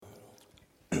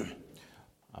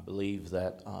believe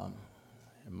that,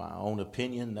 in my own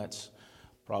opinion, that's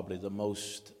probably the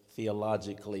most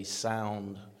theologically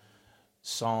sound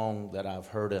song that I've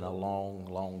heard in a long,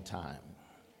 long time.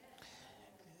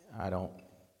 I don't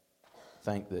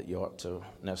think that you ought to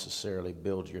necessarily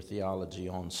build your theology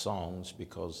on songs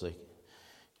because they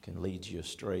can lead you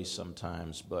astray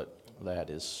sometimes, but that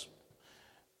is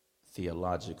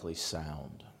theologically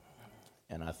sound.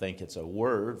 And I think it's a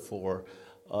word for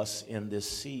us in this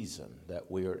season that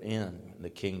we are in the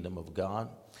kingdom of God.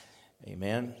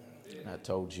 Amen. I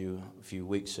told you a few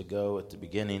weeks ago at the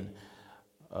beginning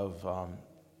of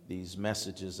these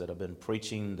messages that I've been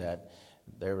preaching that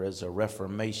there is a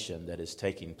reformation that is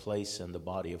taking place in the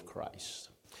body of Christ.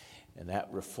 And that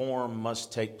reform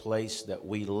must take place that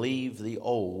we leave the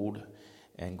old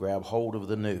and grab hold of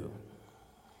the new.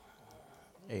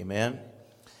 Amen.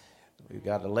 We've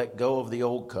got to let go of the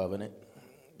old covenant.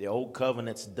 The old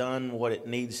covenant's done what it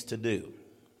needs to do.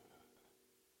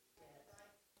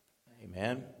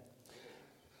 Amen.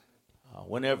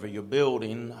 Whenever you're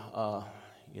building,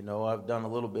 I've done a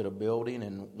little bit of building,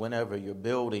 and whenever you're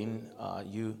building,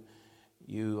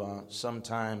 you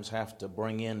sometimes have to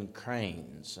bring in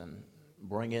cranes and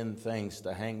bring in things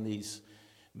to hang these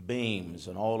beams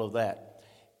and all of that.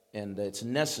 And it's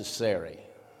necessary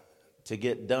to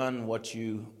get done what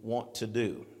you want to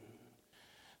do.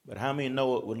 But how many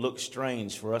know it would look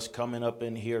strange for us coming up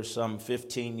in here some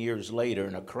 15 years later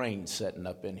and a crane setting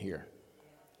up in here?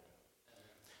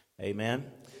 Amen.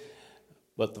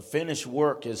 But the finished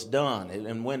work is done,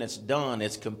 and when it's done,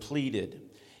 it's completed.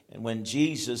 And when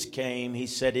Jesus came, he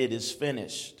said, "It is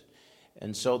finished."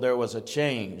 And so there was a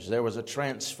change, there was a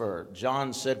transfer.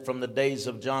 John said, from the days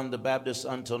of John the Baptist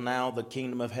until now, the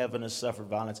kingdom of heaven has suffered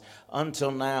violence.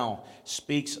 Until now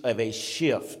speaks of a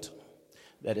shift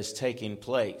that is taking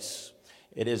place.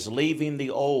 It is leaving the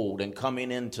old and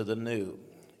coming into the new.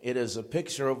 It is a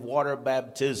picture of water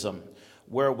baptism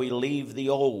where we leave the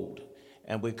old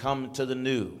and we come to the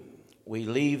new. We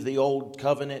leave the old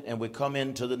covenant and we come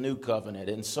into the new covenant.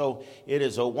 And so it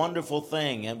is a wonderful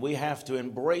thing, and we have to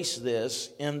embrace this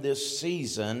in this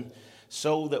season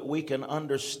so that we can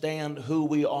understand who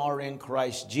we are in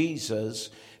Christ Jesus,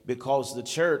 because the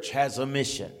church has a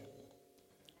mission.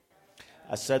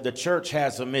 I said the church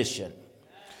has a mission.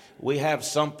 We have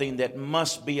something that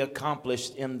must be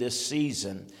accomplished in this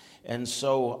season. And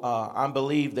so I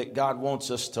believe that God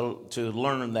wants us to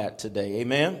learn that today.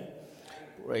 Amen?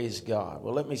 Praise God.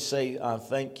 Well, let me say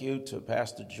thank you to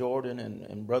Pastor Jordan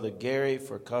and Brother Gary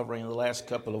for covering the last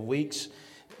couple of weeks.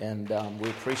 And we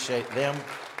appreciate them.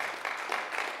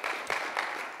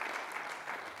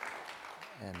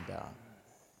 And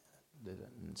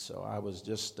so I was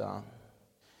just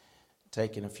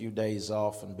taking a few days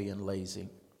off and being lazy.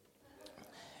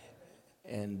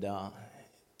 And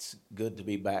it's good to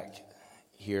be back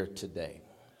here today.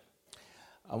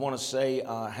 I want to say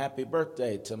happy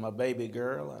birthday to my baby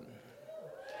girl, and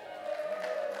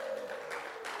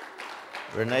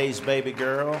Renee's baby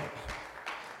girl.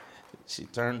 She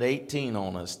turned 18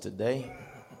 on us today.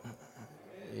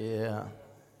 Yeah,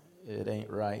 it ain't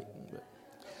right, but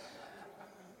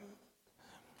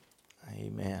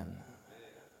amen.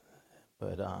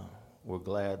 But we're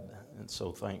glad and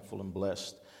so thankful and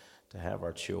blessed to have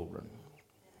our children.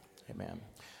 Amen.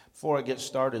 Before I get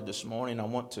started this morning, I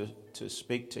want to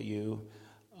speak to you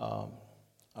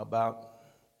about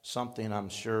something I'm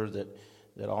sure that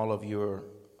all of you are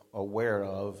aware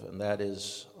of, and that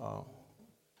is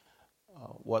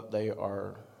what they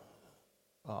are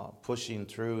pushing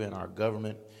through in our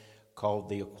government called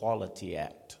the Equality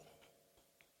Act.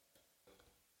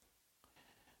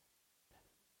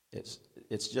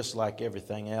 It's just like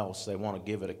everything else. They want to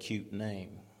give it a cute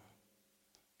name.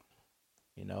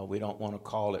 You know, we don't want to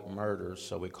call it murder,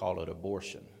 so we call it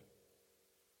abortion.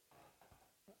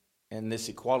 And this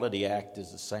Equality Act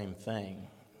is the same thing.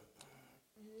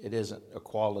 It isn't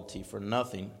equality for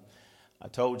nothing. I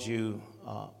told you,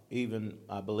 even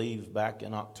I believe back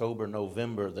in October,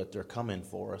 November, that they're coming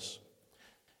for us.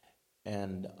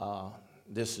 And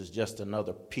this is just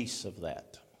another piece of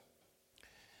that.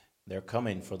 They're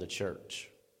coming for the church.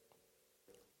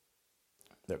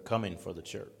 They're coming for the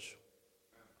church.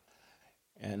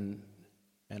 And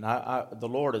the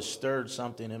Lord has stirred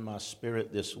something in my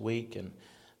spirit this week, and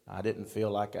I didn't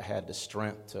feel like I had the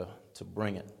strength to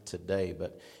bring it today,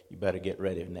 but you better get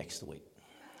ready next week.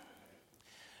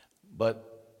 But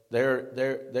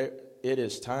it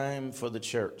is time for the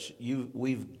church.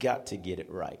 We've got to get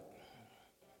it right.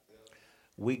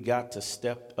 We got to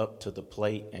step up to the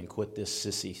plate and quit this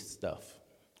sissy stuff.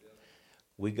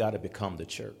 We got to become the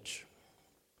church.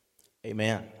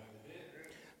 Amen.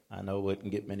 I know we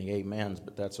didn't get many amens,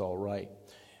 but that's all right.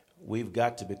 We've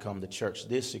got to become the church.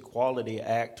 This Equality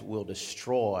Act will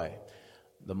destroy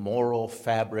the moral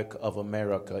fabric of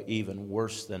America even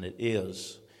worse than it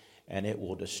is, and it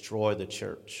will destroy the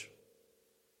church.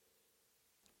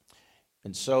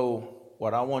 And so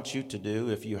what I want you to do,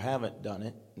 if you haven't done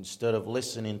it, instead of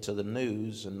listening to the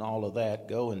news and all of that,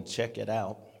 go and check it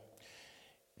out.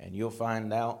 And you'll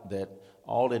find out that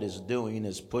all it is doing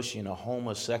is pushing a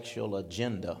homosexual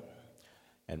agenda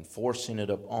and forcing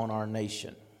it upon our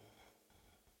nation,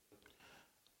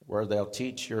 where they'll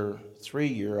teach your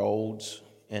 3-year-olds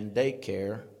in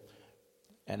daycare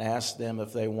and ask them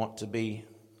if they want to be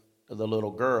the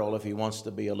little girl, if he wants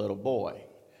to be a little boy.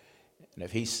 And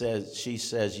if she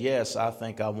says, yes, I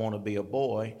think I want to be a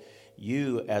boy,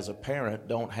 you as a parent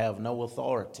don't have no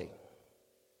authority.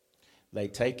 They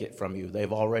take it from you.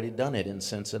 They've already done it in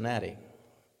Cincinnati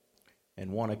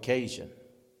in one occasion.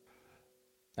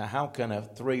 Now, how can a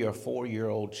 3 or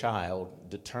 4-year-old child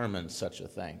determine such a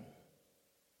thing?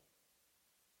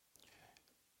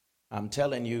 I'm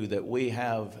telling you that we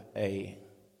have a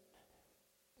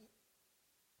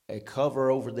cover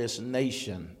over this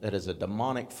nation that is a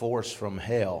demonic force from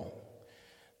hell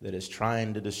that is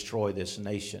trying to destroy this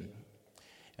nation.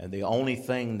 And the only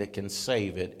thing that can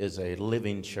save it is a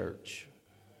living church.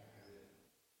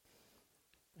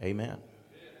 Amen.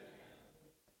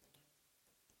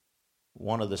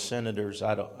 One of the senators,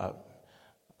 I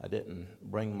didn't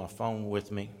bring my phone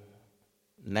with me.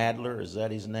 Nadler, is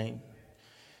that his name?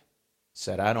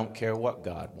 Said, I don't care what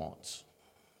God wants.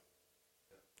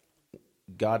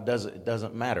 It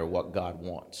doesn't matter what God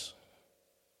wants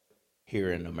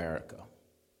here in America.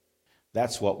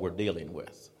 That's what we're dealing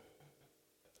with.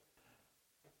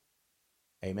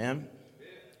 Amen?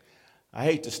 I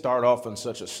hate to start off on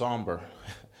such a somber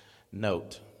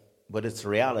note, but it's the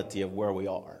reality of where we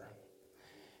are.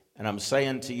 And I'm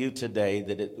saying to you today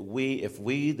that if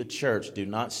we, the church, do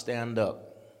not stand up,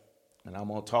 and I'm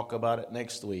going to talk about it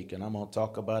next week, and I'm going to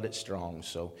talk about it strong,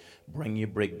 so bring your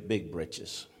big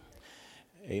britches.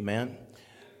 Amen?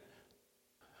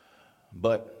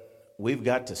 But we've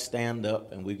got to stand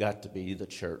up, and we've got to be the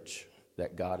church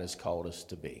that God has called us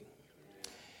to be.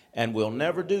 And we'll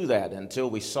never do that until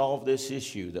we solve this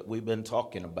issue that we've been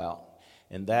talking about,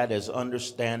 and that is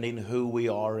understanding who we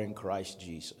are in Christ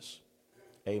Jesus.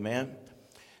 Amen?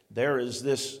 There is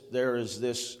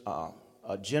this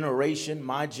a generation,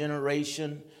 my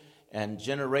generation, and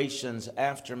generations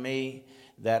after me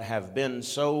that have been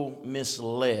so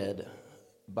misled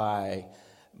by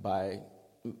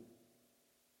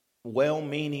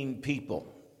well-meaning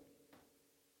people,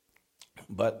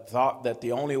 but thought that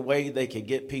the only way they could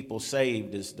get people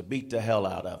saved is to beat the hell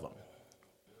out of them.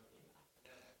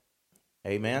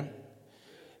 Amen?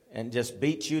 And just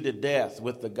beat you to death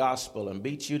with the gospel and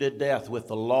beat you to death with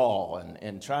the law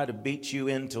and try to beat you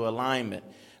into alignment.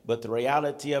 But the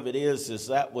reality of it is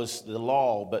that was the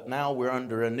law, but now we're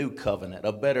under a new covenant,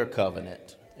 a better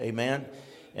covenant. Amen?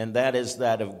 And that is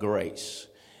that of grace.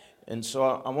 And so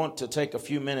I want to take a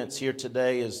few minutes here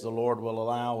today, as the Lord will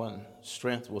allow and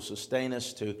strength will sustain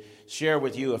us, to share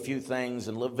with you a few things.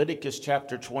 In Leviticus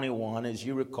chapter 21, as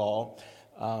you recall,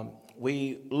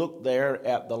 we looked there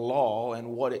at the law and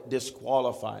what it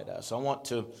disqualified us. I'm going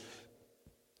to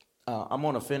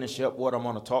finish up what I'm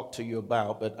going to talk to you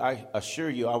about, but I assure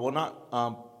you I will not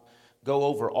go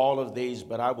over all of these,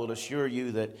 but I will assure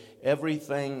you that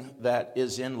everything that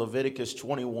is in Leviticus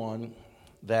 21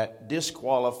 that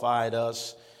disqualified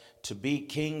us to be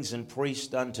kings and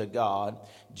priests unto God,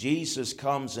 Jesus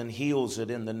comes and heals it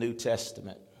in the New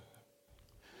Testament.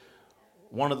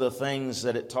 One of the things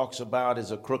that it talks about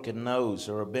is a crooked nose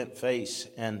or a bent face.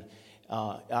 And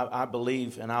I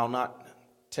believe, and I'll not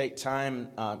take time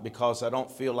because I don't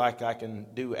feel like I can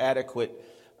do adequate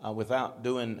without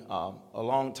doing a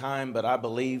long time, but I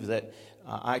believe that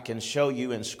I can show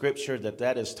you in Scripture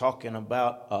that is talking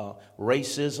about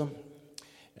racism,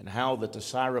 and how that the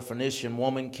Syrophoenician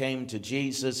woman came to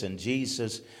Jesus and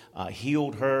Jesus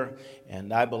healed her.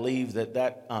 And I believe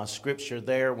that scripture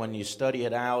there, when you study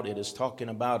it out, it is talking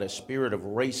about a spirit of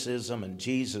racism, and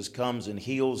Jesus comes and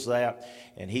heals that.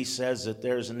 And he says that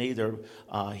there's neither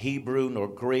Hebrew nor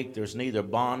Greek, there's neither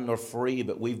bond nor free,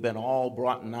 but we've been all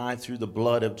brought nigh through the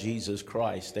blood of Jesus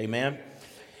Christ. Amen?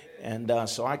 And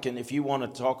so I can, if you want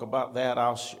to talk about that,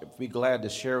 I'll be glad to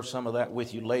share some of that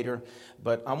with you later.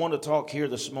 But I want to talk here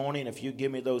this morning, if you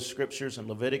give me those scriptures in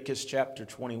Leviticus chapter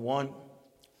 21.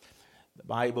 The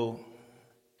Bible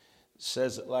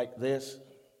says it like this.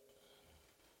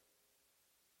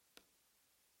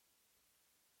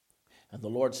 And the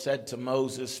Lord said to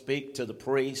Moses, speak to the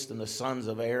priest and the sons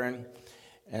of Aaron,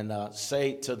 and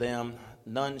say to them,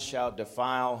 none shall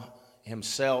defile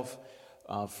himself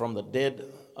from the dead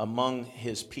among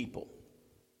his people,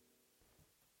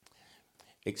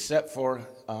 except for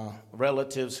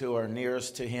relatives who are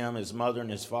nearest to him, his mother and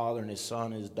his father and his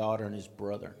son, his daughter and his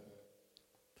brother.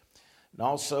 And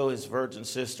also his virgin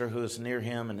sister who is near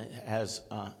him and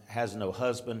has no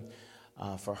husband,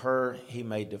 for her he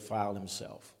may defile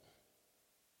himself.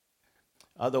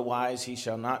 Otherwise he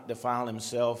shall not defile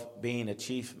himself, being a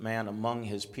chief man among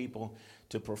his people,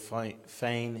 to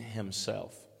profane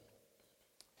himself.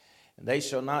 And they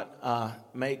shall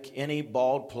not make any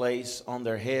bald place on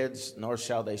their heads, nor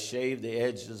shall they shave the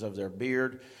edges of their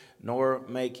beard, nor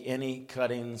make any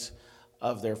cuttings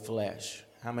of their flesh.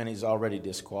 How many is already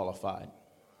disqualified?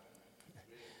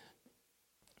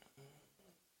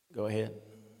 Go ahead.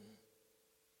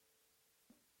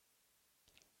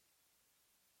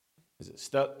 Is it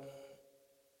stuck?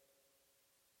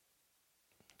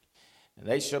 And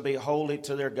they shall be holy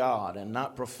to their God, and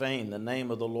not profane the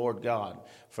name of the Lord God.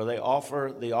 For they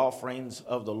offer the offerings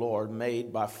of the Lord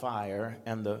made by fire,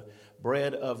 and the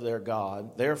bread of their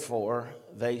God. Therefore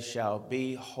they shall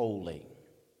be holy.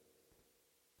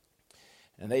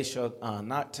 And they shall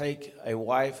not take a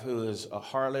wife who is a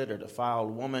harlot or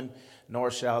defiled woman, nor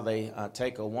shall they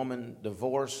take a woman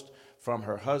divorced from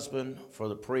her husband, for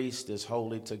the priest is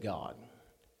holy to God.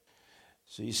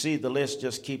 So you see the list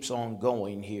just keeps on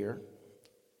going here.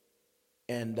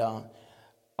 And I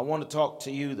want to talk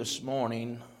to you this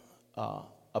morning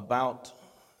about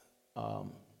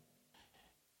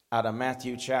out of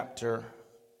Matthew chapter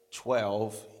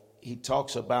 12, he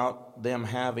talks about them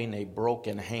having a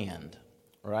broken hand,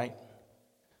 right?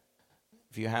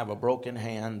 If you have a broken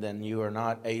hand, then you are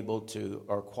not able to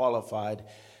or qualified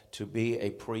to be a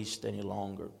priest any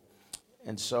longer.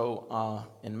 And so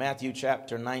in Matthew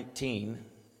chapter 19,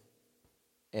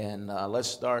 and let's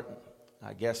start,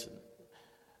 I guess,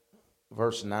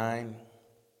 verse 9.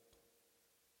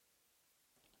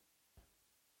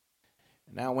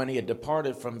 Now when he had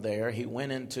departed from there, he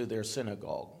went into their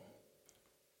synagogue.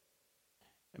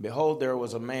 And behold, there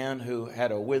was a man who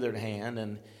had a withered hand,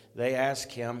 and they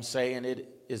asked him, saying,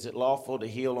 Is it lawful to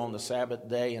heal on the Sabbath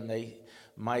day? And they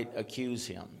might accuse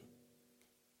him.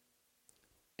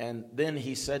 And then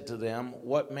he said to them,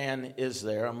 What man is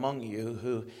there among you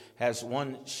who has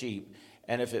one sheep,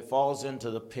 and if it falls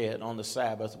into the pit on the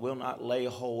Sabbath, will not lay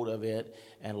hold of it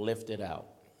and lift it out?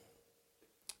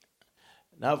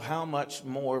 Now of how much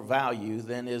more value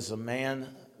then is a man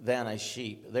than a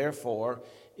sheep? Therefore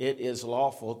it is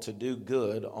lawful to do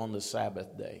good on the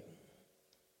Sabbath day.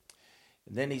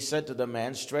 And then he said to the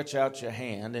man, Stretch out your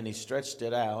hand. And he stretched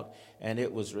it out, and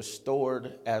it was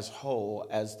restored as whole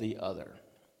as the other.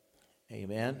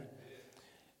 Amen.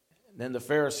 Then the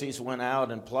Pharisees went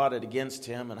out and plotted against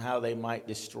him and how they might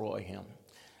destroy him.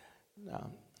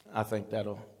 Now, I think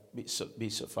that'll be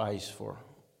suffice for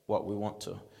what we want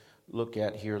to look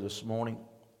at here this morning.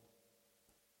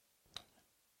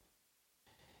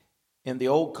 In the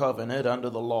old covenant, under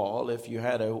the law, if you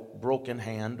had a broken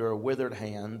hand or a withered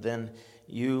hand, then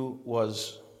you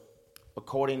was,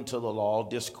 according to the law,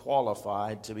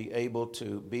 disqualified to be able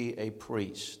to be a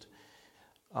priest.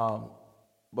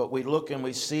 But we look and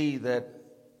we see that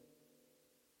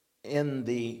in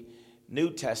the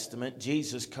New Testament,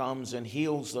 Jesus comes and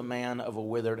heals the man of a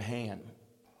withered hand.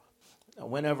 Now,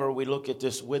 whenever we look at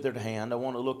this withered hand, I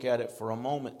want to look at it for a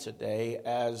moment today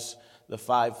as the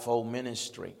fivefold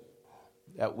ministry.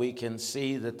 That we can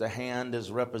see that the hand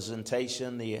is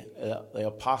representation. The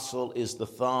apostle is the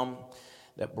thumb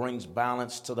that brings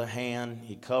balance to the hand.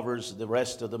 He covers the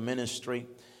rest of the ministry.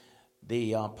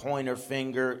 The pointer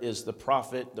finger is the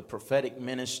prophet, the prophetic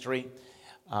ministry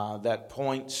that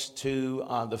points to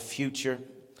the future.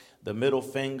 The middle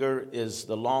finger is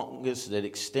the longest that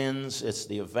extends. It's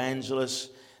the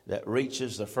evangelist that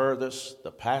reaches the furthest.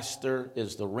 The pastor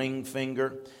is the ring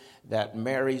finger that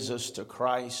marries us to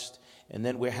Christ. And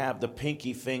then we have the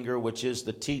pinky finger, which is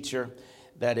the teacher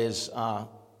that is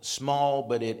small,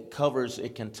 but it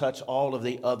can touch all of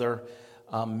the other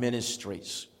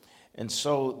ministries. And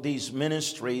so these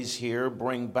ministries here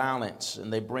bring balance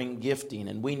and they bring gifting.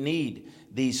 And we need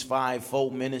these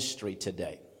fivefold ministry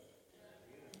today.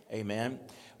 Amen.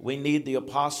 We need the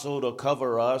apostle to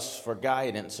cover us for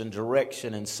guidance and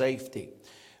direction and safety.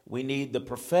 We need the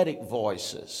prophetic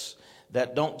voices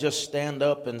that don't just stand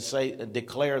up and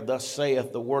declare, thus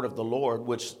saith the word of the Lord,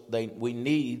 which we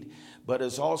need, but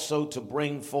is also to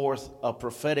bring forth a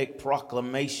prophetic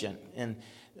proclamation.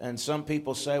 And some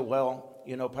people say, well,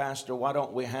 Pastor, why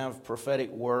don't we have prophetic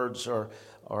words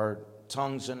or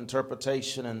tongues and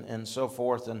interpretation and so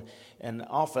forth. And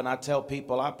often I tell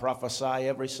people I prophesy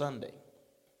every Sunday.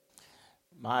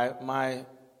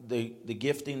 The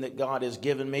gifting that God has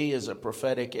given me is a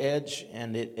prophetic edge,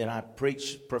 and I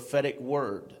preach prophetic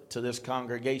word to this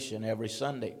congregation every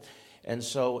Sunday. And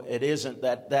so it isn't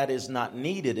that is not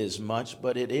needed as much,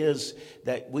 but it is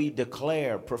that we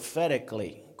declare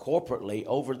prophetically, corporately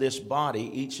over this body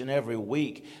each and every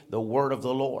week the word of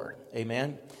the Lord.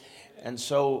 Amen. And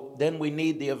so then we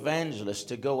need the evangelists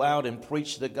to go out and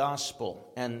preach the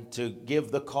gospel and to give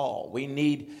the call. We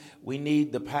need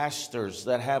the pastors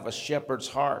that have a shepherd's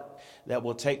heart, that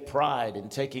will take pride in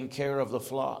taking care of the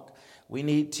flock. We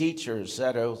need teachers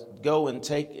that will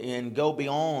go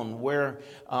beyond where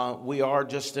we are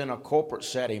just in a corporate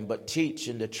setting, but teach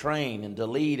and to train and to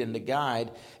lead and to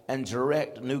guide and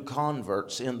direct new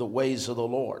converts in the ways of the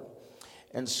Lord.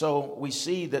 And so we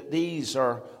see that these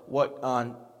are what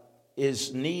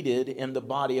is needed in the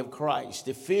body of Christ.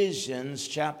 Ephesians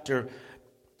chapter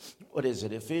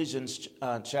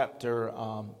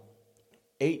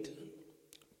 8.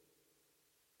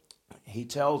 He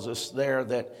tells us there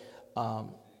that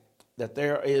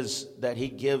he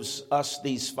gives us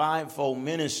these fivefold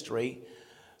ministry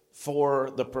for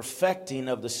the perfecting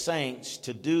of the saints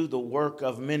to do the work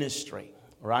of ministry,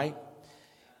 right?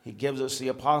 He gives us the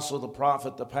apostle, the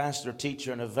prophet, the pastor,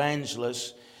 teacher, and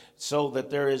evangelist, so that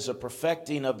there is a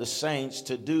perfecting of the saints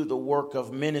to do the work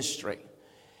of ministry.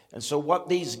 And so what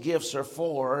these gifts are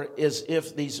for is,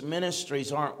 if these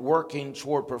ministries aren't working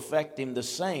toward perfecting the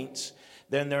saints,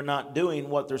 then they're not doing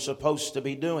what they're supposed to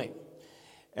be doing.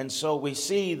 And so we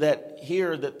see that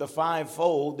here that the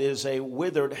fivefold is a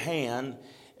withered hand.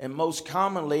 And most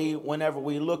commonly, whenever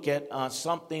we look at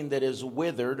something that is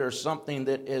withered or something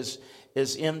that is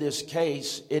in this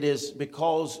case, it is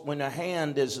because when a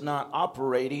hand is not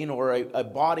operating or a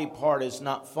body part is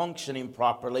not functioning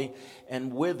properly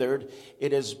and withered,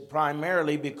 it is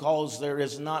primarily because there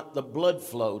is not the blood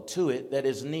flow to it that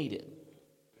is needed.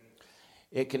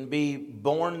 It can be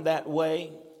born that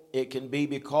way. It can be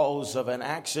because of an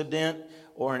accident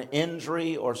or an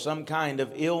injury or some kind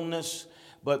of illness,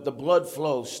 but the blood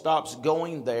flow stops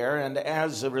going there, and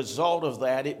as a result of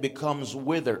that, it becomes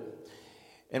withered.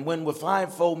 And when the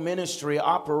fivefold ministry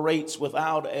operates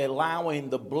without allowing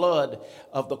the blood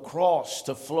of the cross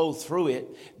to flow through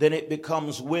it, then it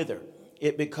becomes withered.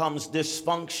 It becomes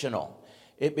dysfunctional.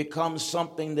 It becomes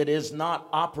something that is not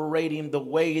operating the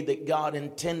way that God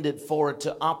intended for it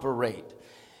to operate.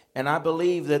 And I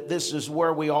believe that this is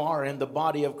where we are in the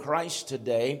body of Christ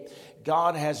today.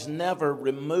 God has never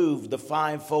removed the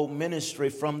fivefold ministry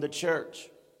from the church.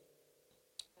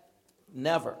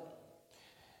 Never.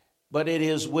 But it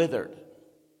is withered.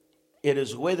 It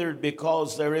is withered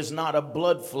because there is not a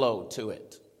blood flow to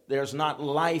it. There's not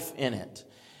life in it.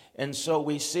 And so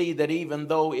we see that even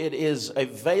though it is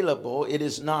available, it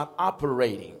is not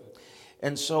operating.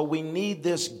 And so we need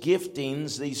this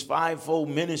giftings, these fivefold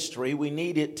ministry, we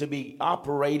need it to be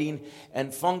operating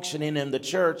and functioning in the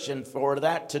church. And for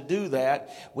that to do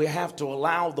that, we have to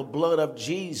allow the blood of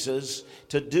Jesus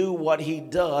to do what he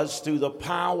does through the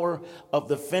power of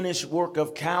the finished work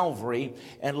of Calvary,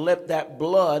 and let that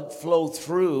blood flow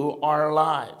through our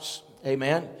lives.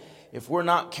 Amen. If we're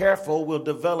not careful, we'll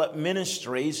develop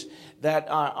ministries that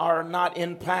are not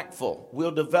impactful.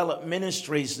 We'll develop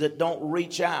ministries that don't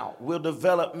reach out. We'll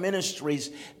develop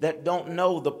ministries that don't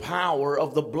know the power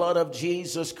of the blood of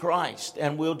Jesus Christ.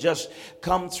 And we'll just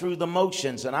come through the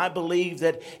motions. And I believe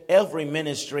that every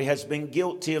ministry has been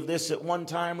guilty of this at one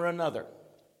time or another,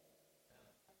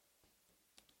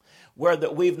 where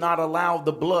that we've not allowed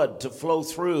the blood to flow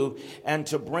through and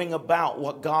to bring about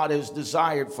what God has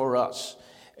desired for us.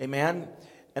 Amen.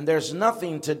 And there's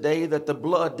nothing today that the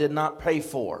blood did not pay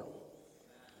for.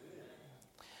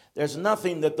 There's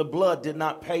nothing that the blood did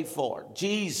not pay for.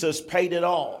 Jesus paid it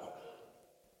all.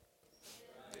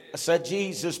 I said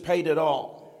Jesus paid it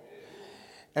all.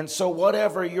 And so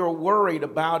whatever you're worried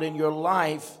about in your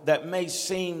life that may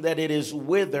seem that it is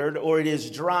withered or it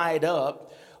is dried up,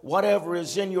 whatever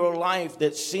is in your life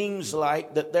that seems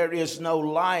like that there is no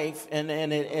life and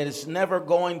it is never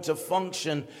going to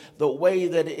function the way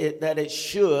that it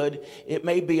should. It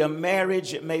may be a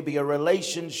marriage, it may be a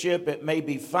relationship, it may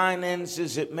be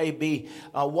finances, it may be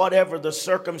whatever the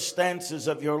circumstances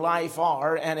of your life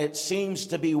are, and it seems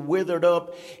to be withered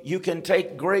up. You can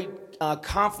take great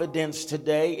confidence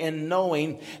today in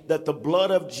knowing that the blood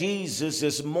of Jesus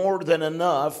is more than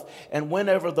enough. And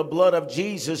whenever the blood of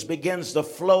Jesus begins to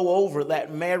flow over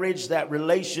that marriage, that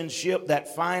relationship,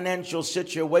 that financial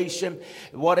situation,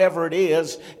 whatever it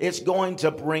is, it's going to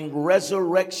bring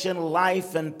resurrection,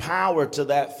 life, and power to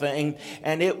that thing.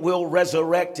 And it will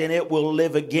resurrect and it will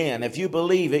live again. If you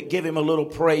believe it, give him a little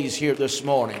praise here this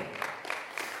morning.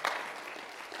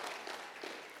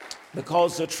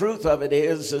 Because the truth of it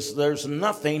is there's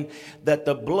nothing that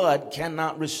the blood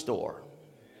cannot restore.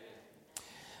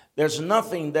 There's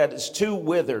nothing that is too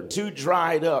withered, too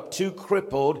dried up, too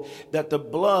crippled that the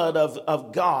blood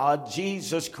of God,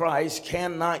 Jesus Christ,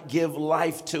 cannot give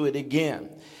life to it again.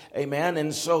 Amen.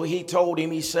 And so he told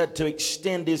him, he said to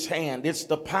extend his hand. It's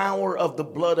the power of the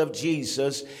blood of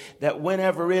Jesus that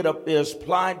whenever it is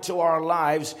applied to our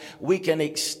lives, we can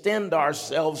extend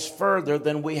ourselves further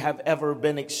than we have ever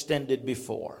been extended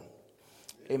before.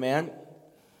 Amen.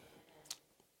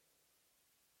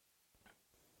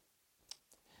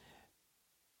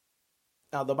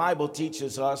 Now the Bible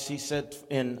teaches us, he said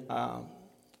in, I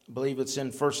believe it's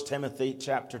in 1 Timothy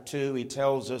chapter 2, he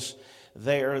tells us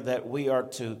there that we are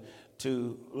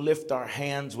to lift our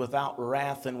hands without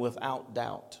wrath and without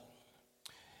doubt.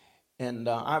 And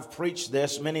I've preached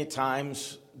this many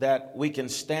times, that we can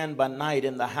stand by night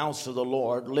in the house of the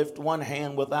Lord, lift one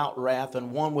hand without wrath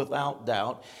and one without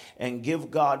doubt, and give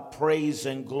God praise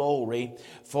and glory,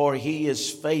 for he is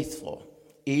faithful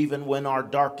even when our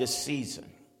darkest season,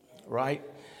 right?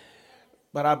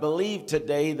 But I believe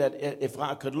today that if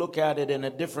I could look at it in a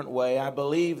different way, I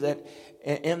believe that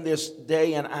in this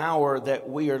day and hour that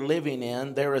we are living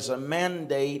in, there is a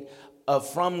mandate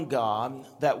from God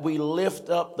that we lift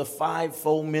up the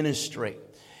fivefold ministry,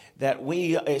 that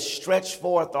we stretch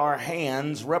forth our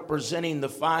hands representing the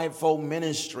fivefold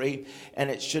ministry,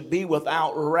 and it should be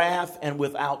without wrath and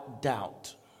without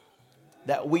doubt,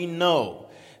 that we know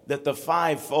that the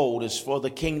fivefold is for the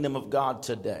kingdom of God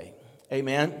today.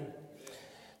 Amen.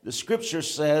 The scripture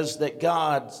says that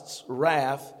God's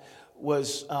wrath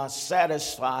was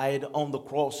satisfied on the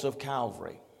cross of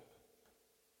Calvary.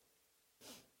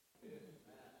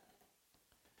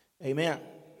 Amen.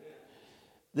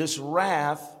 This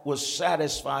wrath was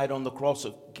satisfied on the cross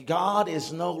of God.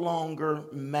 Is no longer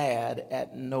mad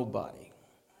at nobody.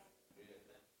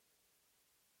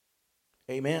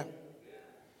 Amen.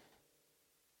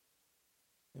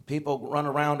 People run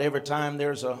around every time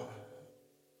there's a,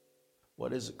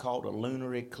 what is it called, a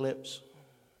lunar eclipse?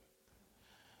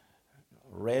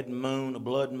 Red moon, a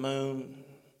blood moon.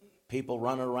 People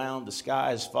run around, the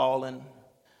sky is falling,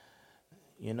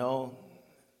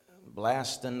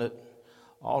 blasting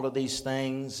all of these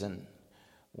things. And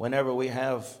whenever we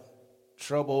have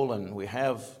trouble and we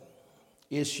have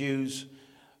issues,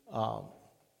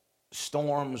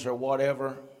 storms or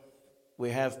whatever, we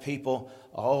have people,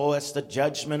 oh, it's the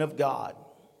judgment of God.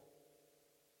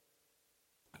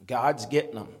 God's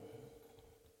getting them.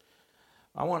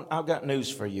 I've got news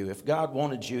for you. If God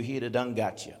wanted you, he'd have done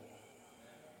got you.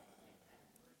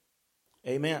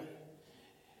 Amen.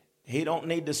 He don't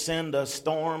need to send a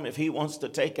storm. If he wants to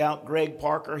take out Greg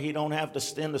Parker, he don't have to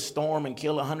send a storm and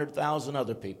kill 100,000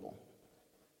 other people.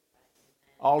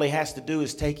 All he has to do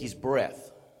is take his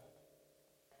breath.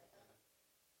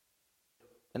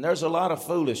 And there's a lot of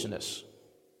foolishness.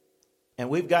 And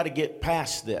we've got to get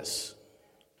past this.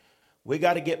 We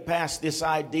got to get past this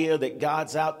idea that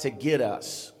God's out to get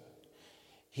us.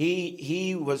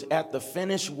 He was at the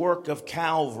finished work of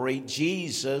Calvary.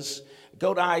 Jesus,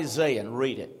 go to Isaiah and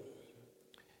read it.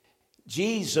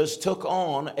 Jesus took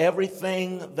on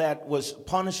everything that was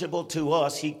punishable to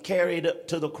us. He carried it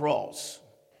to the cross.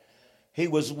 He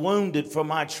was wounded for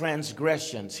my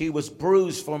transgressions. He was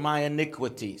bruised for my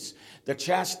iniquities. The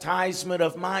chastisement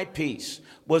of my peace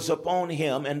was upon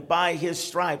him, and by his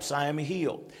stripes I am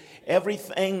healed.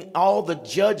 Everything, all the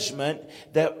judgment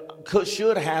that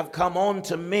should have come on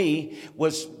to me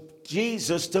was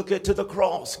Jesus took it to the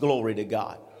cross. Glory to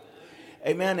God.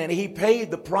 Amen. And he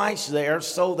paid the price there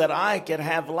so that I could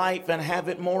have life and have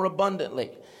it more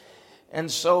abundantly. And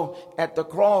so at the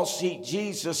cross,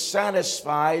 Jesus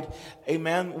satisfied,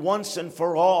 amen, once and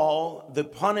for all the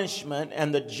punishment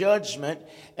and the judgment.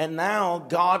 And now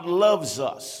God loves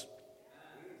us.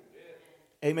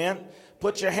 Amen.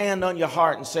 Put your hand on your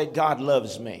heart and say, God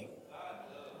loves me.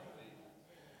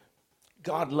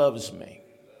 God loves me.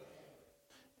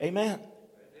 Amen.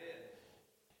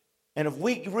 And if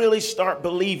we really start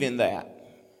believing that,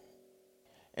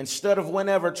 instead of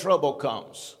whenever trouble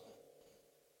comes,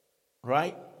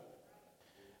 right?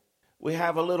 we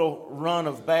have a little run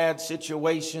of bad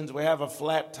situations. We have a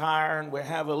flat tire and we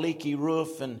have a leaky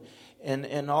roof and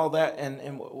all that.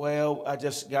 And well, I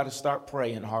just got to start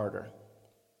praying harder.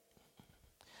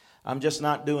 I'm just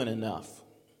not doing enough.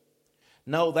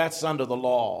 No, that's under the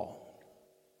law.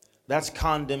 That's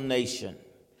condemnation.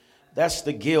 That's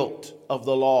the guilt of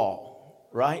the law,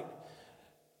 right?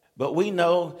 But we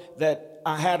know that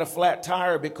I had a flat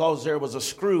tire because there was a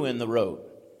screw in the road.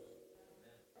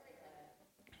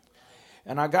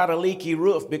 And I got a leaky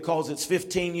roof because it's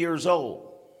 15 years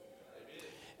old.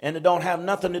 And it don't have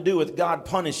nothing to do with God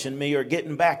punishing me or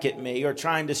getting back at me or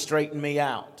trying to straighten me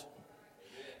out.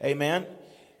 Amen.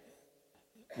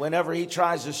 Whenever he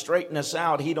tries to straighten us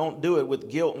out, he don't do it with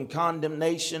guilt and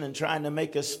condemnation and trying to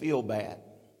make us feel bad.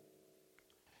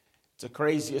 It's the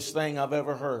craziest thing I've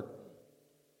ever heard.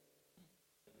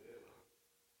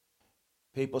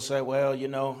 People say, well,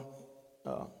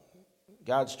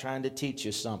 God's trying to teach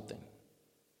you something.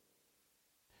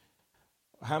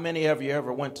 How many of you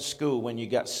ever went to school when you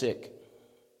got sick?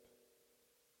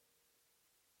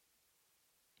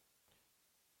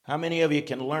 How many of you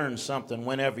can learn something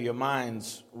whenever your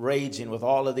mind's raging with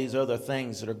all of these other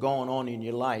things that are going on in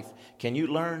your life? Can you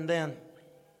learn then?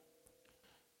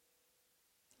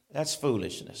 That's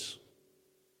foolishness.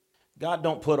 God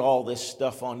don't put all this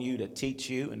stuff on you to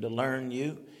teach you and to learn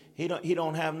you. He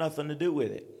don't have nothing to do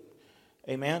with it.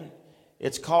 Amen.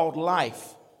 It's called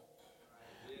life.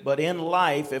 But in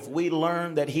life, if we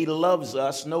learn that he loves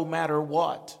us no matter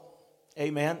what,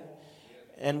 amen,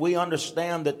 and we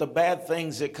understand that the bad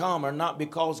things that come are not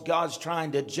because God's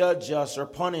trying to judge us or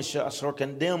punish us or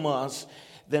condemn us,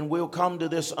 then we'll come to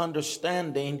this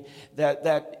understanding that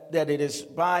it is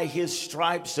by his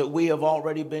stripes that we have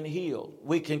already been healed.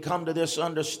 We can come to this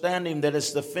understanding that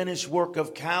it's the finished work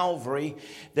of Calvary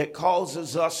that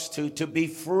causes us to be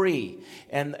free.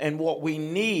 And what we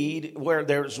need, where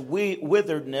there's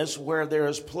witheredness, where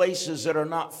there's places that are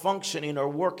not functioning or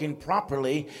working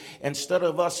properly, instead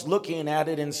of us looking at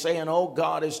it and saying, oh,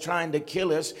 God is trying to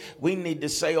kill us, we need to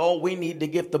say, oh, we need to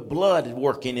get the blood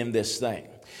working in this thing.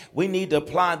 We need to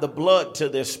apply the blood to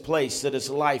this place that is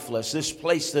lifeless, this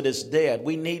place that is dead.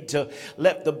 We need to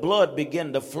let the blood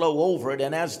begin to flow over it.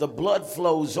 And as the blood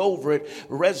flows over it,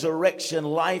 resurrection,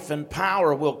 life, and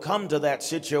power will come to that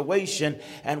situation,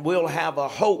 and we'll have a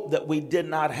hope that we did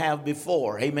not have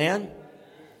before. Amen?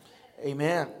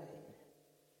 Amen.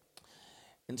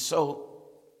 And so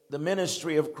the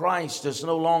ministry of Christ is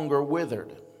no longer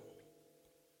withered.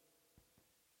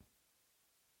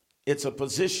 It's a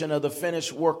position of the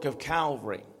finished work of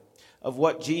Calvary, of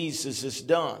what Jesus has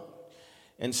done.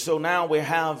 And so now we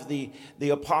have the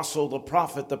apostle, the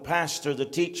prophet, the pastor, the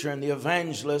teacher, and the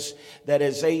evangelist that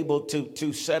is able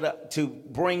to set up, to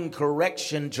bring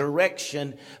correction,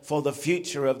 direction for the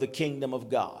future of the kingdom of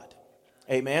God.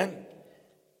 Amen.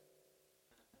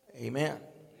 Amen.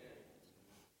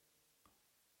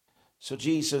 So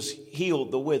Jesus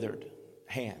healed the withered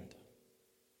hand.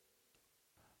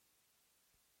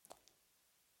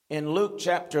 In Luke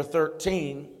chapter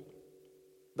 13,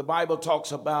 the Bible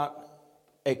talks about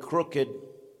a crooked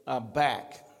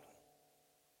back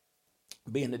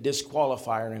being a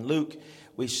disqualifier. In Luke,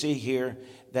 we see here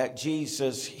that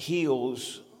Jesus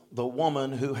heals the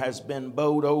woman who has been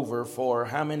bowed over for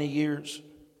how many years?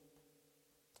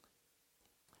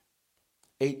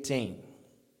 18.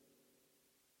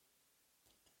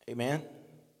 Amen.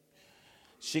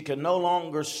 She could no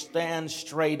longer stand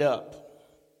straight up.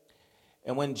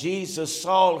 And when Jesus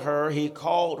saw her, he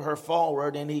called her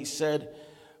forward and he said,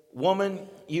 woman,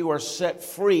 you are set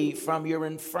free from your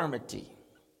infirmity.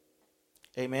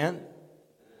 Amen.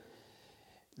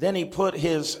 Then he put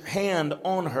his hand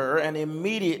on her and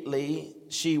immediately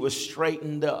she was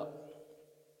straightened up.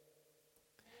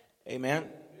 Amen.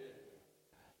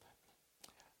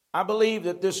 I believe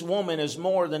that this woman is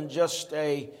more than just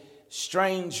a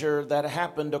stranger that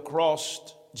happened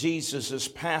across Jesus'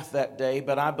 path that day,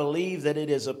 but I believe that it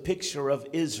is a picture of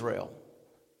Israel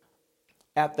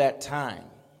at that time.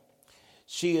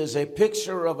 She is a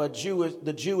picture of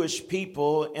the Jewish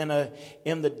people in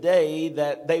the day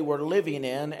that they were living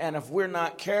in, and if we're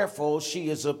not careful, she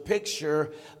is a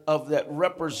picture of that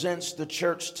represents the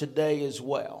church today as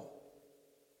well.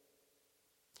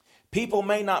 People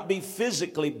may not be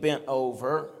physically bent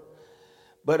over,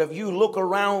 but if you look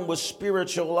around with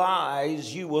spiritual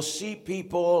eyes, you will see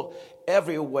people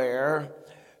everywhere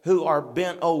who are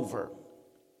bent over,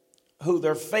 who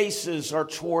their faces are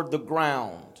toward the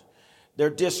ground.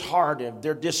 They're disheartened,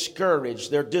 they're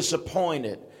discouraged, they're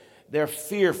disappointed, they're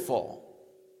fearful.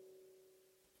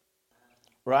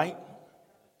 Right?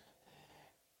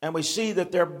 And we see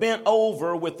that they're bent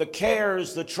over with the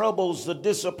cares, the troubles, the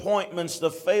disappointments,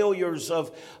 the failures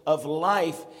of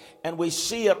life. And we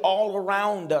see it all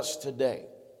around us today.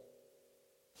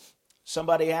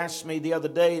 Somebody asked me the other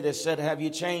day, they said, have you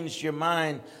changed your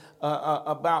mind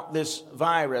about this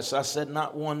virus? I said,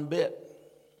 not one bit.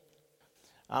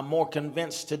 I'm more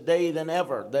convinced today than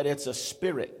ever that it's a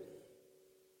spirit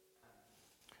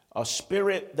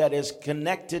that is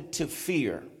connected to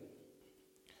fear.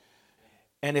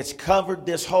 And it's covered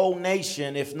this whole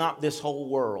nation, if not this whole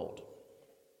world.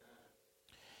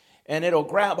 And it'll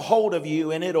grab hold of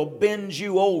you and it'll bend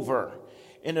you over.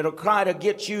 And it'll try to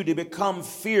get you to become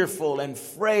fearful and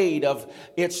afraid of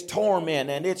its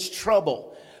torment and its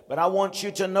trouble. But I want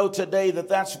you to know today that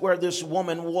that's where this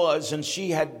woman was. And she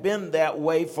had been that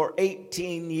way for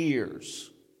 18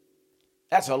 years.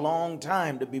 That's a long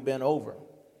time to be bent over.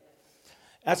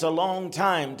 That's a long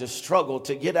time to struggle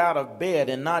to get out of bed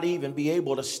and not even be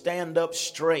able to stand up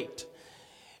straight.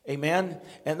 Amen.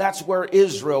 And that's where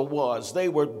Israel was. They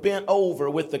were bent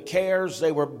over with the cares.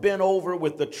 They were bent over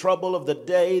with the trouble of the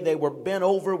day. They were bent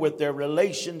over with their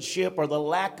relationship or the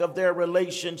lack of their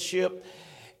relationship.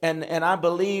 And I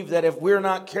believe that if we're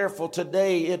not careful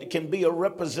today, it can be a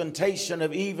representation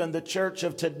of even the church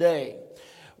of today,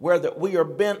 where that we are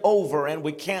bent over and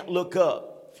we can't look up.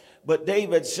 But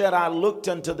David said, I looked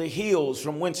unto the hills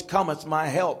from whence cometh my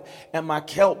help, and my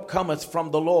help cometh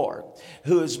from the Lord,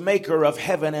 who is maker of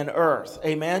heaven and earth.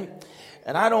 Amen.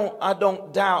 And I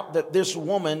don't doubt that this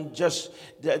woman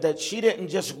that she didn't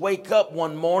just wake up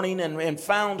one morning and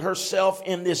found herself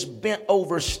in this bent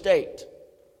over state.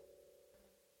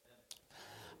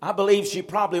 I believe she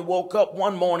probably woke up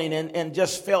one morning and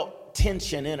just felt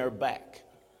tension in her back.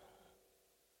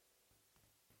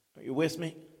 Are you with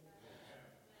me?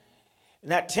 And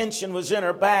that tension was in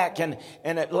her back, and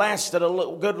it lasted a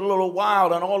good little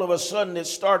while, and all of a sudden it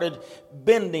started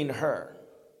bending her.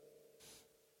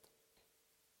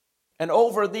 And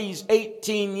over these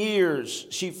 18 years,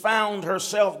 she found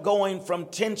herself going from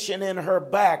tension in her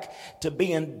back to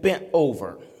being bent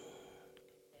over.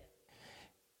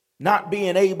 Not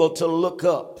being able to look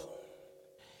up.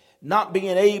 Not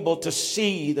being able to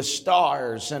see the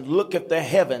stars and look at the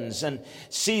heavens and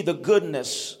see the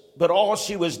goodness. But all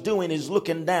she was doing is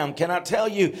looking down. Can I tell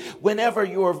you, whenever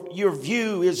your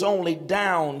view is only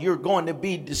down, you're going to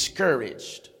be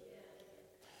discouraged.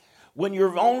 When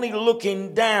you're only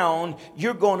looking down,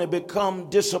 you're going to become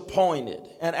disappointed.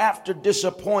 And after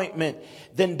disappointment,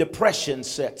 then depression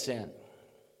sets in.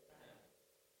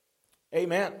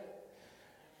 Amen.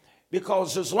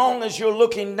 Because as long as you're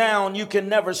looking down, you can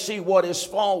never see what is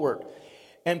forward.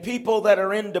 And people that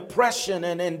are in depression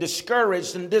and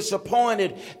discouraged and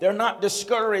disappointed, they're not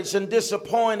discouraged and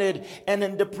disappointed and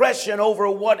in depression over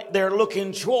what they're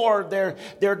looking toward. They're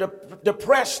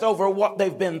depressed over what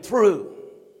they've been through.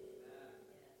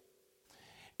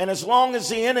 And as long as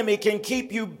the enemy can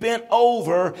keep you bent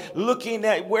over, looking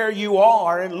at where you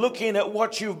are and looking at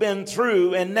what you've been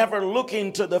through and never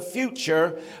looking to the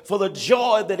future, for the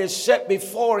joy that is set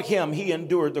before him, he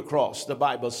endured the cross, the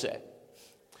Bible said.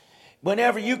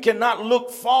 Whenever you cannot look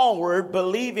forward,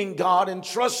 believing God and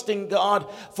trusting God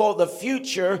for the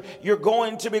future, you're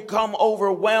going to become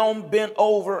overwhelmed, bent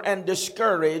over, and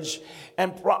discouraged.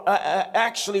 And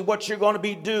actually what you're going to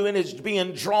be doing is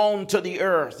being drawn to the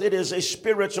earth. It is a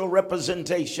spiritual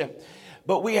representation.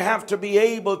 But we have to be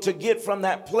able to get from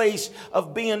that place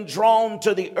of being drawn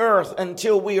to the earth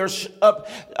until we are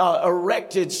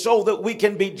erected so that we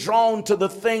can be drawn to the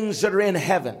things that are in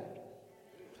heaven.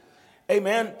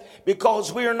 Amen.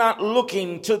 Because we are not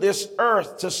looking to this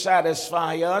earth to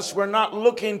satisfy us. We're not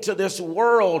looking to this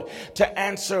world to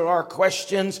answer our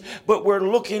questions, but we're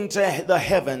looking to the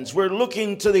heavens. We're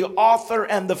looking to the author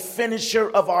and the finisher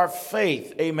of our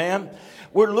faith. Amen.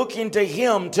 We're looking to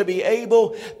him to be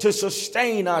able to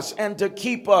sustain us and to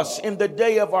keep us in the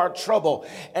day of our trouble.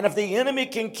 And if the enemy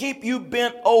can keep you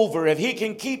bent over, if he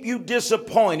can keep you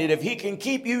disappointed, if he can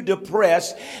keep you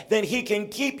depressed, then he can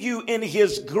keep you in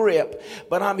his grip.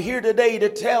 But I'm here today to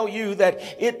tell you that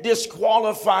it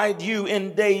disqualified you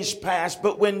in days past.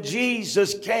 But when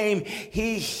Jesus came,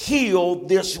 he healed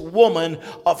this woman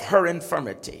of her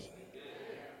infirmity.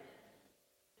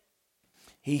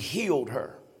 He healed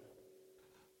her.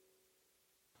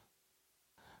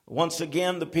 Once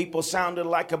again, the people sounded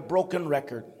like a broken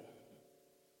record.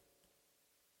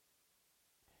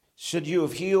 Should you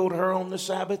have healed her on the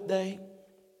Sabbath day?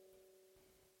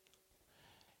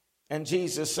 And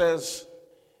Jesus says,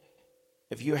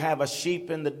 if you have a sheep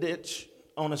in the ditch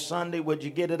on a Sunday, would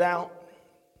you get it out?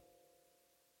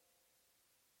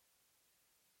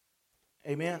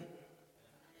 Amen.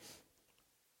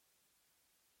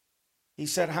 He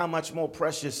said, how much more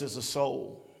precious is a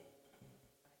soul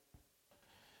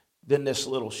than this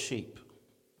little sheep?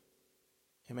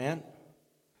 Amen?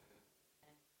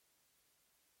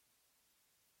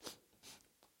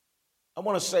 I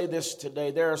want to say this today.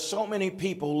 There are so many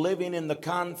people living in the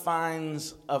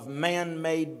confines of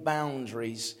man-made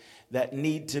boundaries that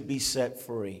need to be set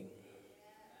free.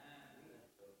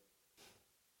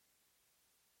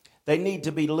 They need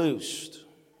to be loosed.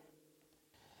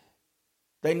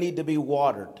 They need to be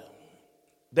watered.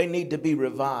 They need to be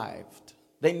revived.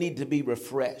 They need to be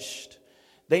refreshed.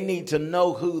 They need to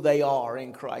know who they are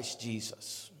in Christ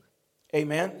Jesus.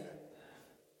 Amen?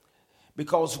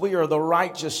 Because we are the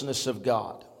righteousness of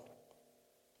God.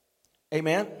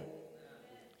 Amen?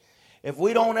 If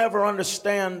we don't ever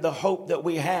understand the hope that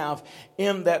we have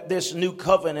in that this new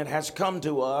covenant has come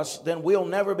to us, then we'll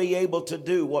never be able to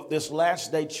do what this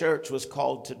last day church was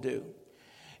called to do.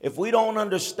 If we don't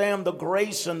understand the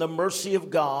grace and the mercy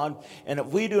of God, and if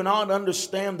we do not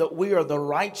understand that we are the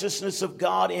righteousness of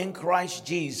God in Christ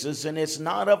Jesus, and it's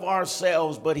not of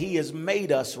ourselves, but He has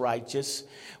made us righteous,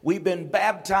 we've been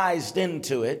baptized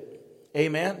into it.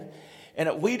 Amen. And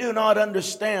if we do not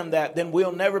understand that, then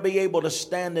we'll never be able to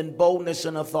stand in boldness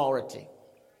and authority.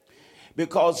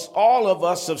 Because all of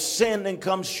us have sinned and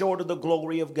come short of the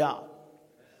glory of God.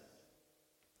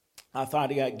 I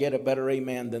thought I'd get a better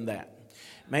amen than that.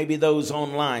 Maybe those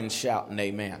online shouting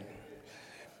amen.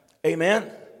 Amen.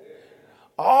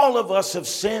 All of us have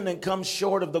sinned and come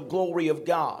short of the glory of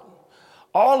God.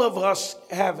 All of us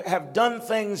have done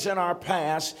things in our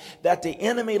past that the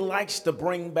enemy likes to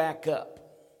bring back up.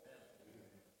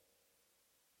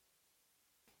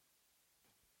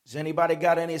 Has anybody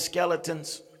got any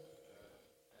skeletons?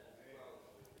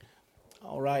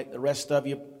 All right, the rest of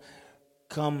you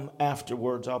come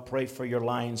afterwards. I'll pray for your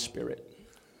lying spirit.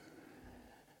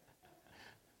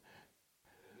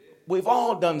 We've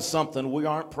all done something we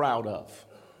aren't proud of.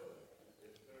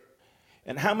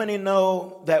 And how many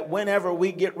know that whenever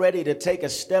we get ready to take a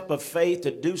step of faith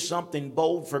to do something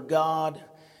bold for God,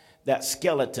 that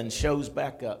skeleton shows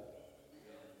back up?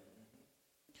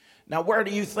 Now, where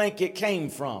do you think it came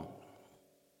from?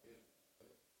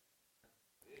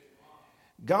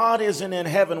 God isn't in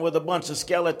heaven with a bunch of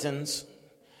skeletons,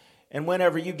 and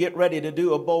whenever you get ready to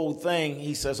do a bold thing,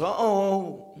 He says,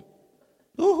 uh-oh,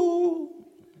 ooh.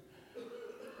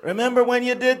 Remember when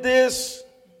you did this?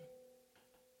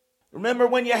 Remember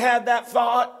when you had that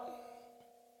thought?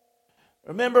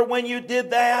 Remember when you did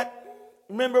that?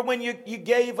 Remember when you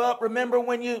gave up?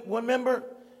 Remember?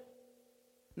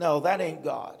 No, that ain't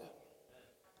God.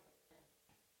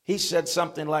 He said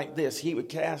something like this. He would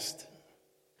cast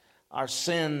our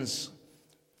sins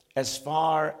as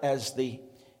far as the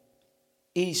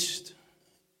east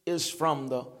is from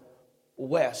the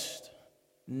west.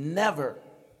 Never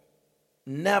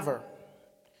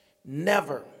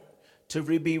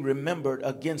to be remembered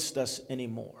against us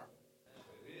anymore.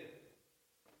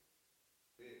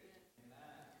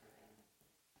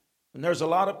 And there's a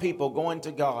lot of people going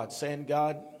to God saying,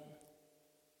 God,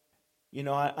 you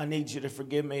know, I need you to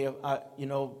forgive me.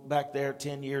 Back there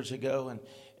 10 years ago,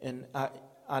 and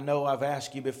I know I've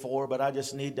asked you before, but I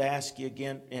just need to ask you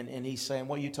again. And He's saying,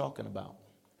 what are you talking about?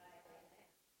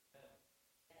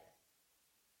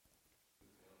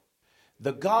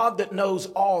 The God that knows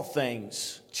all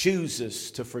things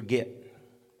chooses to forget.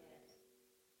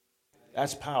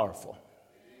 That's powerful.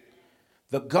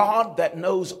 The God that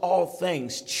knows all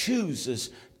things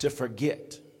chooses to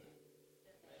forget.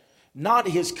 Not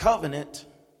His covenant,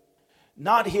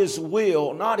 not His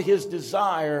will, not His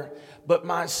desire, but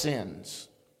my sins,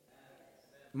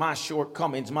 my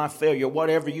shortcomings, my failure,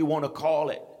 whatever you want to call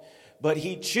it. But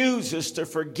He chooses to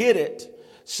forget it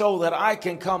so that I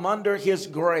can come under His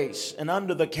grace, and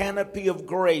under the canopy of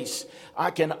grace, I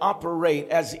can operate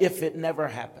as if it never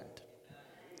happened.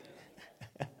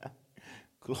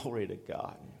 Glory to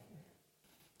God.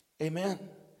 Amen.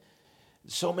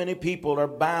 So many people are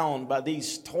bound by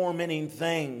these tormenting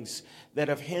things that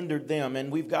have hindered them,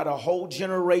 and we've got a whole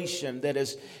generation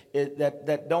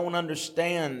that don't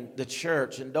understand the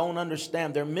church and don't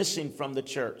understand. They're missing from the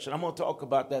church, and I'm going to talk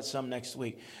about that some next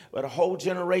week. But a whole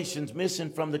generation's missing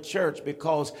from the church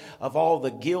because of all the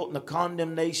guilt and the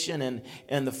condemnation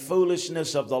and the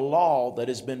foolishness of the law that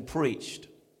has been preached.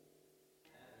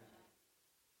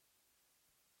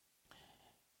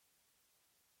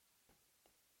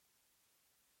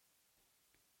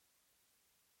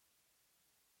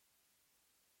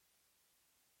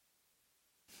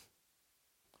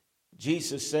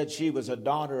 Jesus said she was a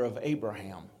daughter of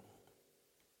Abraham.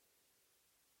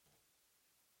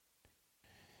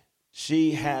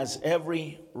 She has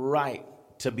every right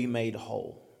to be made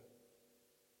whole.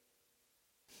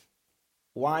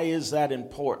 Why is that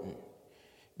important?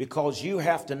 Because you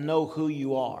have to know who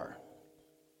you are.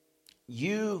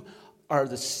 You are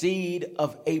the seed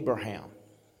of Abraham.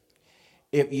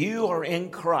 If you are in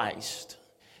Christ,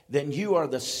 then you are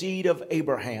the seed of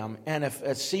Abraham. And if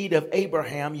a seed of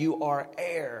Abraham, you are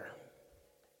heir.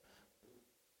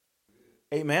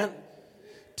 Amen?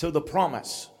 To the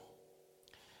promise.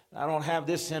 I don't have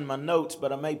this in my notes,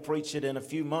 but I may preach it in a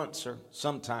few months or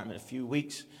sometime in a few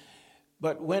weeks.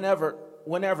 But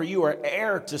whenever you are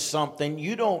heir to something,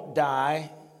 you don't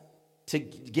die to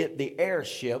get the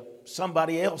heirship.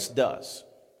 Somebody else does.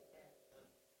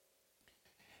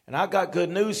 And I got good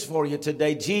news for you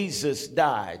today. Jesus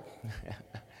died.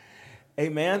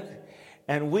 Amen.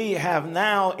 And we have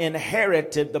now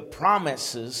inherited the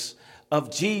promises of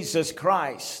Jesus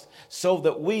Christ, so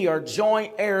that we are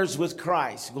joint heirs with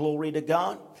Christ. Glory to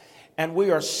God. And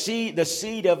we are the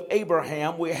seed of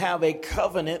Abraham. We have a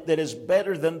covenant that is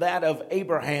better than that of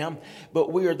Abraham,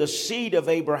 but we are the seed of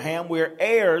Abraham. We are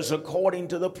heirs according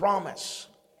to the promise.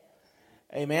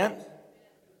 Amen.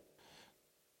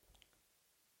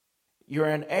 You're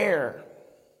an heir.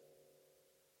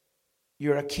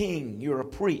 You're a king. You're a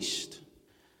priest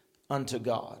unto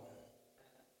God.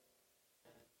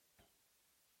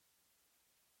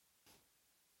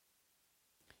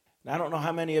 Now, I don't know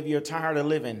how many of you are tired of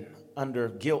living under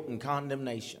guilt and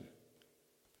condemnation.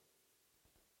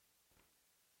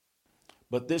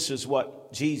 But this is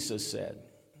what Jesus said.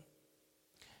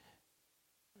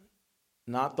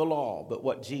 Not the law, but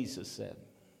what Jesus said.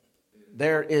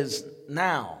 There is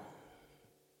now,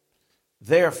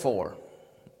 therefore,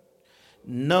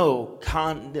 no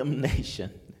condemnation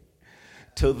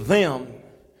to them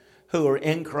who are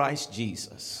in Christ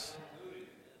Jesus.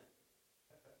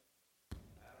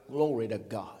 Glory to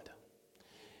God.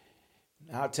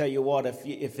 I'll tell you what,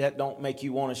 if that don't make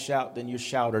you want to shout, then your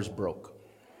shouter's broke.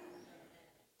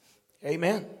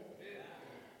 Amen.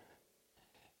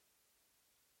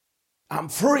 I'm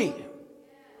free.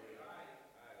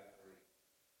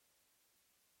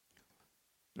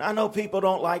 Now, I know people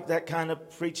don't like that kind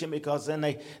of preaching, because then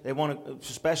they want to,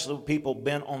 especially people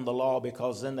bent on the law,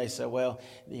 because then they say, well,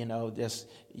 just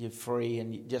you're free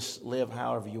and you just live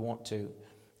however you want to.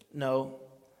 No.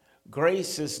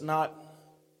 Grace is not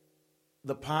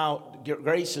the power.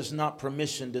 Grace is not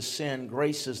permission to sin.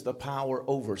 Grace is the power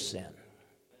over sin.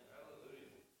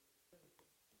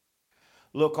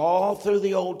 Look all through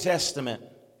the Old Testament.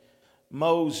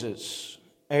 Moses,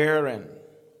 Aaron,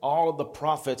 all of the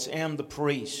prophets and the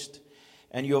priest.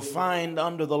 And you'll find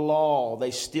under the law,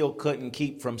 they still couldn't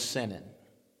keep from sinning.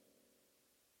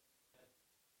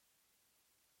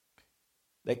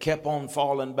 They kept on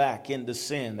falling back into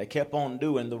sin. They kept on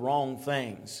doing the wrong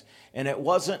things. And it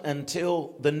wasn't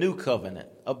until the new covenant,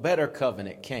 a better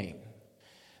covenant, came,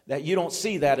 that you don't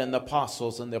see that in the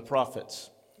apostles and the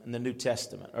prophets in the New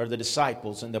Testament, or the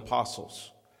disciples and the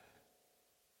apostles.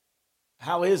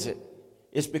 How is it?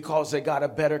 It's because they got a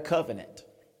better covenant.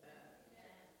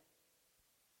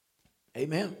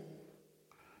 Amen.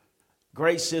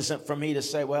 Grace isn't for me to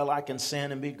say, well, I can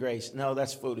sin and be grace. No,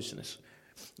 that's foolishness.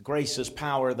 Grace is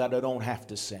power that I don't have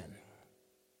to sin.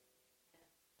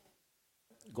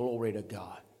 Glory to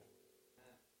God.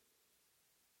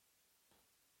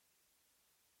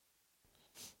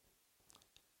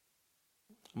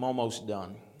 I'm almost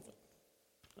done.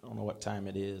 I don't know what time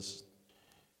it is,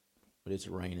 but it's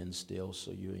raining still,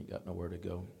 so you ain't got nowhere to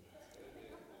go.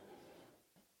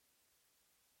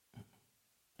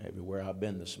 Everywhere I've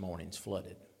been this morning's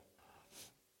flooded.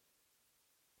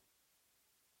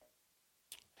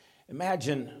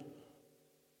 Imagine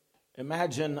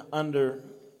under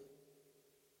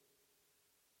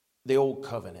the old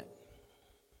covenant,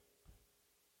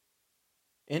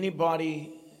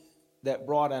 anybody that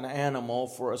brought an animal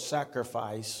for a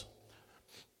sacrifice,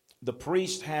 the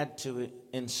priest had to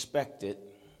inspect it.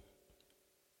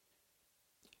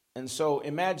 And so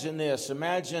imagine this.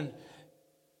 Imagine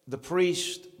the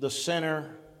priest, the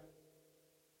sinner,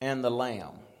 and the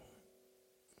lamb.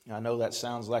 I know that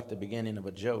sounds like the beginning of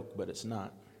a joke, but it's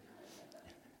not.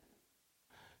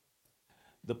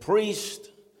 The priest,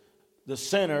 the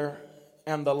sinner,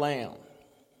 and the lamb.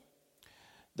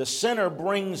 The sinner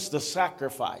brings the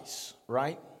sacrifice,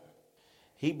 right?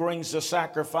 He brings the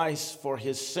sacrifice for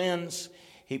his sins.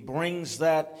 He brings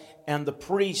that, and the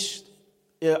priest's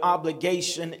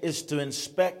obligation is to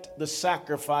inspect the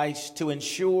sacrifice to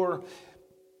ensure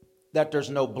that there's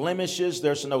no blemishes,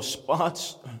 there's no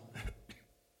spots,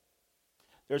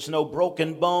 there's no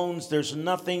broken bones, there's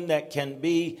nothing that can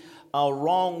be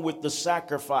wrong with the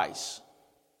sacrifice.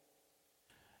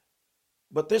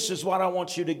 But this is what I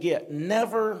want you to get.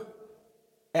 Never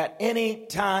at any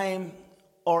time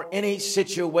or any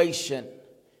situation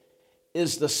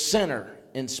is the sinner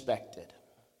inspected.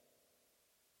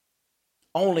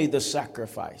 Only the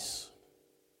sacrifice.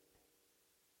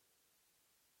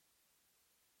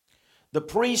 The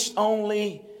priest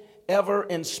only ever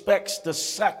inspects the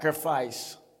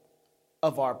sacrifice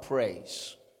of our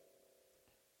praise.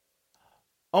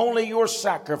 Only your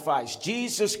sacrifice.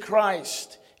 Jesus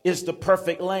Christ is the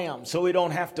perfect lamb, so we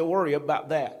don't have to worry about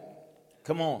that.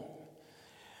 Come on.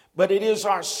 But it is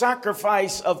our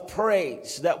sacrifice of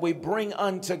praise that we bring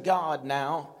unto God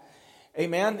now.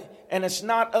 Amen. And it's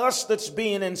not us that's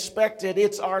being inspected,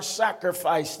 it's our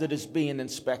sacrifice that is being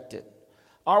inspected.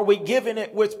 Are we giving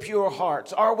it with pure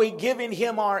hearts? Are we giving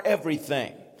Him our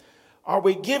everything? Are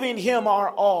we giving Him our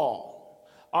all?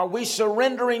 Are we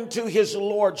surrendering to His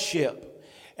lordship?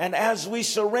 And as we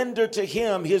surrender to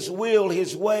Him, His will,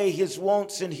 His way, His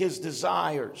wants, and His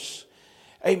desires,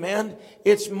 amen,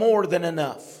 it's more than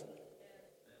enough.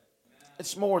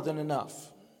 It's more than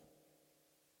enough.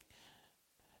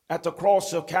 At the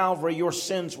cross of Calvary, your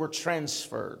sins were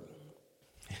transferred.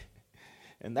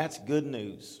 And that's good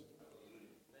news.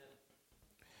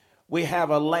 We have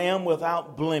a lamb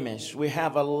without blemish. We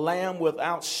have a lamb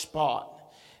without spot.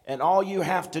 And all you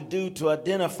have to do to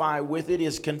identify with it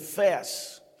is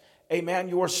confess, amen,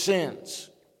 your sins.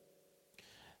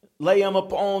 Lay them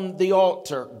upon the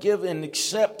altar. Give and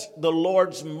accept the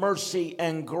Lord's mercy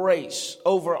and grace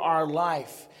over our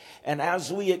life. And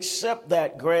as we accept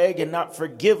that, Greg, and not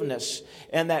forgiveness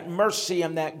and that mercy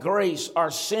and that grace,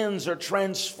 our sins are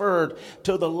transferred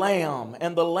to the Lamb,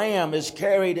 and the Lamb is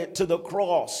carried it to the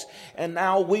cross. And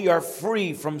now we are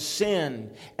free from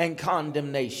sin and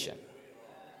condemnation.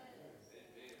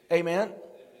 Amen.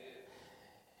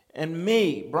 And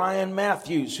me, Brian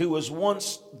Matthews, who was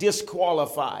once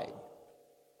disqualified,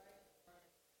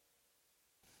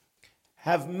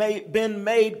 have been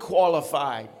made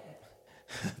qualified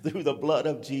through the blood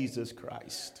of Jesus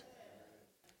Christ.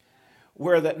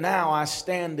 Where that now I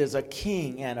stand as a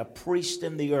king and a priest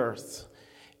in the earth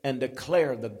and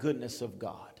declare the goodness of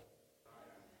God.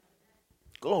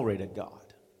 Glory to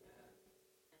God.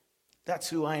 That's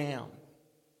who I am.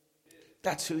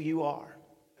 That's who you are.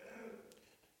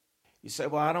 You say,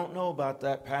 well, I don't know about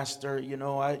that, Pastor. You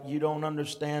know, you don't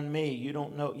understand me. You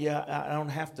don't know. Yeah, I don't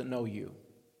have to know you.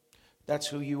 That's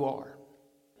who you are.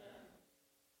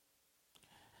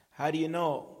 How do you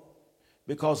know?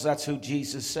 Because that's who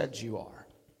Jesus said you are.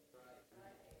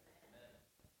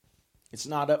 It's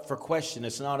not up for question.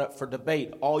 It's not up for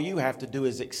debate. All you have to do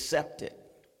is accept it.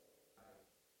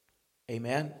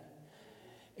 Amen?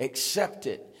 Accept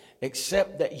it.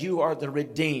 Accept that you are the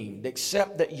redeemed.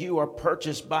 Accept that you are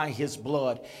purchased by His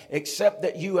blood. Accept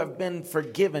that you have been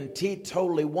forgiven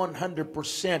totally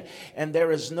 100%. And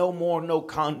there is no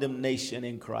condemnation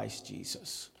in Christ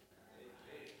Jesus.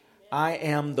 I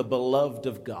am the beloved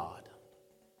of God.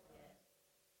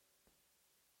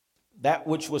 That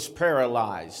which was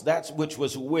paralyzed, that which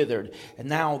was withered, and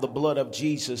now the blood of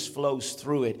Jesus flows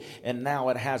through it, and now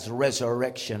it has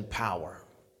resurrection power.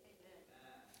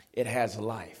 It has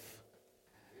life.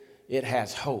 It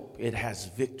has hope. It has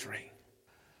victory.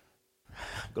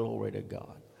 Glory to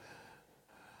God.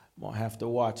 I'm going to have to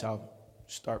watch. I'll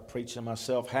start preaching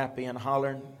myself happy and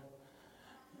hollering.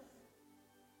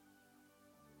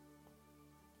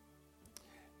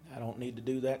 I don't need to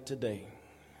do that today.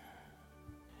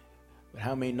 But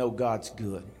how many know God's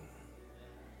good?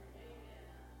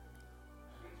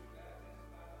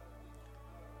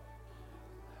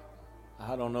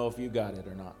 I don't know if you got it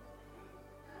or not.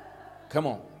 Come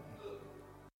on.